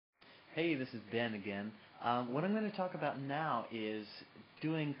Hey, this is Ben again. What I'm going to talk about now is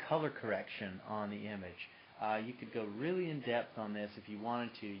doing color correction on the image. You could go really in depth on this if you wanted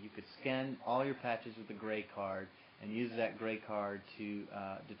to. You could scan all your patches with a gray card and use that gray card to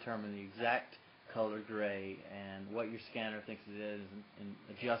determine the exact color gray and what your scanner thinks it is and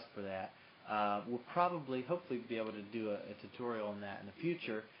adjust for that. We'll probably, hopefully, be able to do a tutorial on that in the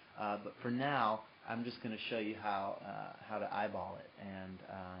future, but for now, I'm just going to show you how to eyeball it. And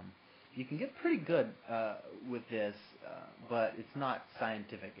you can get pretty good with this, but it's not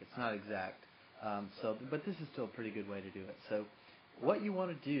scientific. It's not exact. But this is still a pretty good way to do it. So what you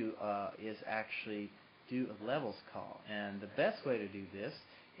want to do is actually do a levels call. And the best way to do this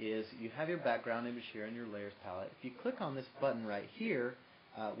is you have your background image here in your layers palette. If you click on this button right here,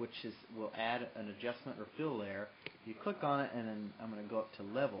 will add an adjustment or fill layer, you click on it, and then I'm going to go up to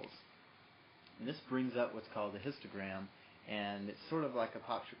levels. And this brings up what's called a histogram, and it's sort of like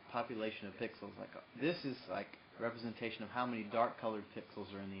a population of pixels. This is like a representation of how many dark colored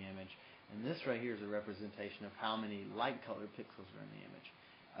pixels are in the image, and this right here is a representation of how many light colored pixels are in the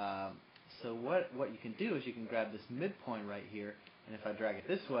image. So what you can do is you can grab this midpoint right here, and if I drag it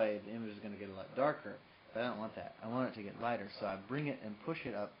this way, the image is going to get a lot darker. But I don't want that. I want it to get lighter, so I bring it and push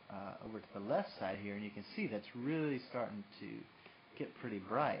it up over to the left side here, and you can see that's really starting to get pretty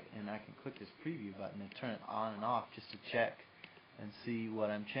bright. And I can click this preview button and turn it on and off just to check and see what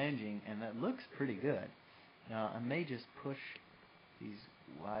I'm changing, and that looks pretty good. Now I may just push these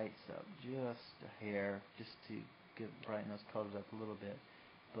whites up just a hair just to brighten those colors up a little bit.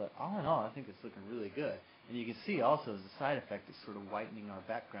 But all in all, I think it's looking really good. And you can see also as a side effect, it's sort of whitening our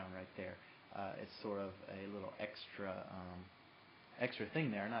background right there. It's sort of a little extra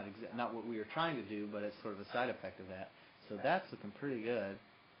thing there, not what we were trying to do, but it's sort of a side effect of that. So that's looking pretty good.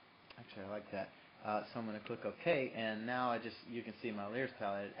 Actually, I like that. So I'm going to click OK, and now you can see in my layers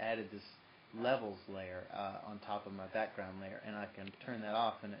palette, it added this levels layer on top of my background layer, and I can turn that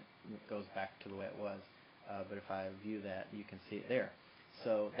off, and it goes back to the way it was. But if I view that, you can see it there.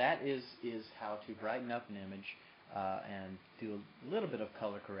 So that is how to brighten up an image and do a little bit of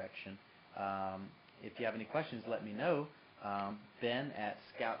color correction. If you have any questions, let me know. Ben at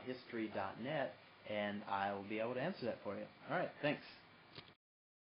scouthistory.net, and I will be able to answer that for you. All right, thanks.